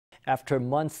After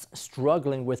months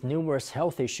struggling with numerous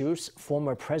health issues,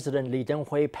 former President Lee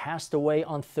Teng-hui passed away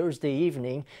on Thursday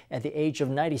evening at the age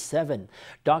of 97.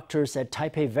 Doctors at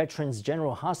Taipei Veterans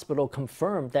General Hospital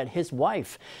confirmed that his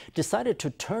wife decided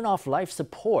to turn off life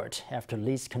support after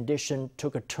Lee's condition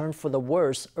took a turn for the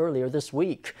worse earlier this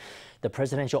week. The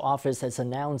presidential office has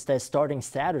announced that starting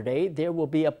Saturday, there will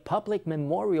be a public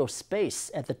memorial space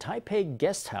at the Taipei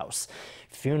Guest House.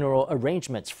 Funeral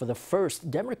arrangements for the first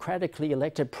democratically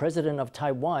elected president of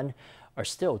Taiwan are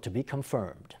still to be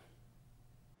confirmed.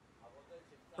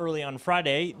 Early on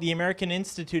Friday, the American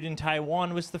Institute in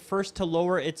Taiwan was the first to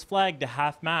lower its flag to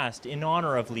half-mast in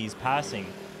honor of Lee's passing.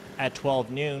 At 12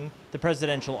 noon, the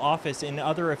presidential office and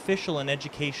other official and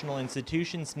educational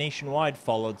institutions nationwide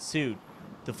followed suit.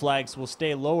 The flags will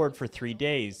stay lowered for 3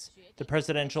 days. The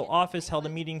presidential office held a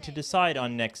meeting to decide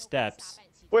on next steps.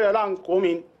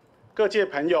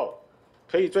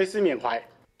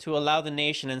 To allow the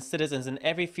nation and citizens in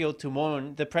every field to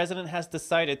mourn, the president has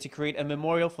decided to create a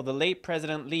memorial for the late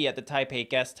President Lee at the Taipei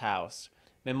Guest House.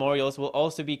 Memorials will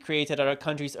also be created at our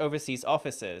country's overseas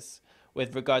offices.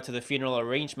 With regard to the funeral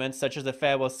arrangements, such as the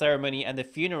farewell ceremony and the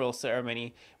funeral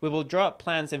ceremony, we will draw up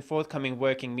plans in forthcoming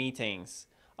working meetings.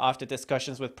 After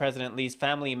discussions with President Lee's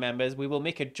family members, we will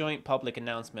make a joint public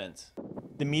announcement.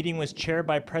 The meeting was chaired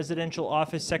by Presidential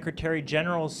Office Secretary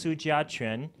General Su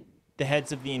Jia-quan. The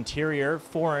heads of the Interior,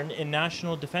 Foreign, and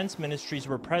National Defense Ministries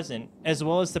were present, as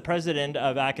well as the president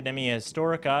of Academia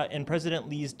Historica and President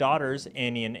Lee's daughters,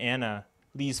 Annie and Anna.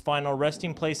 Lee's final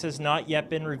resting place has not yet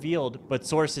been revealed, but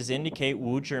sources indicate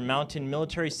Wuzhi Mountain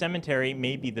Military Cemetery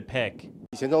may be the pick.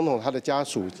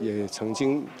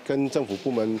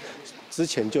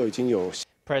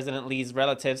 President Lee's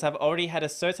relatives have already had a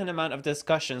certain amount of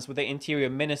discussions with the Interior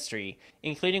Ministry,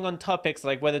 including on topics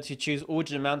like whether to choose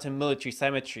Wuzhi Mountain Military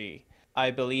Cemetery.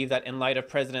 I believe that in light of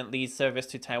President Lee's service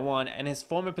to Taiwan and his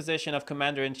former position of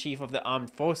Commander-in-Chief of the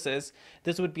Armed Forces,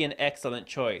 this would be an excellent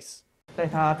choice.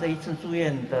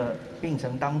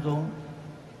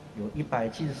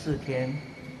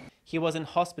 He was in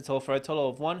hospital for a total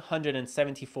of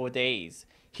 174 days.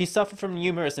 He suffered from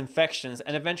numerous infections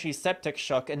and eventually septic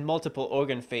shock and multiple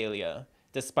organ failure.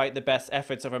 Despite the best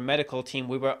efforts of our medical team,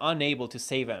 we were unable to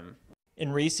save him.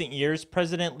 In recent years,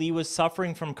 President Lee was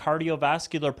suffering from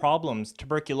cardiovascular problems,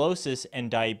 tuberculosis,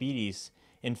 and diabetes.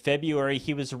 In February,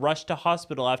 he was rushed to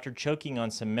hospital after choking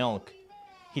on some milk.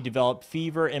 He developed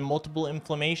fever and multiple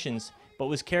inflammations, but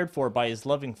was cared for by his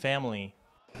loving family.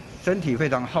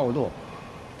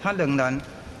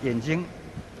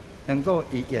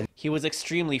 He was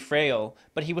extremely frail,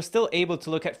 but he was still able to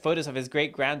look at photos of his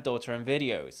great-granddaughter and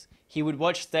videos. He would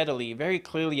watch steadily, very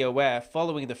clearly aware,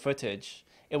 following the footage.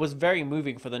 It was very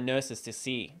moving for the nurses to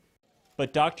see.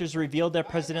 But doctors revealed that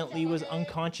President Lee was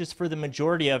unconscious for the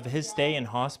majority of his stay in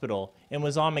hospital and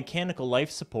was on mechanical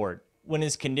life support. When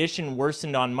his condition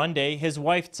worsened on Monday, his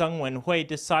wife Tseng Wen-hui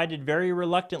decided very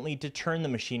reluctantly to turn the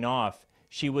machine off.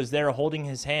 She was there holding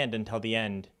his hand until the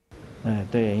end.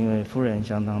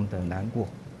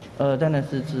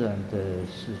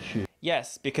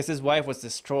 Yes, because his wife was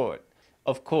distraught.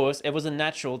 Of course, it was a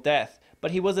natural death,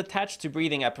 but he was attached to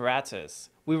breathing apparatus.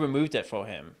 We removed it for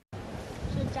him.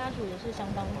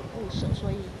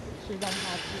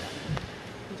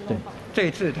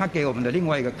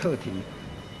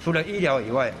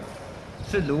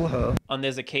 On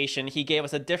this occasion, he gave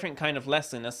us a different kind of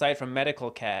lesson aside from medical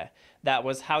care. That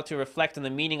was how to reflect on the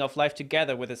meaning of life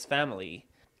together with his family.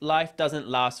 Life doesn't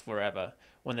last forever.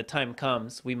 When the time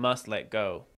comes, we must let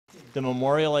go. The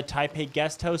memorial at Taipei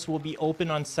Guest House will be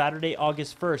open on Saturday,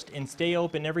 August 1st and stay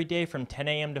open every day from 10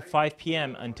 a.m. to 5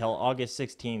 p.m. until August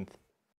 16th.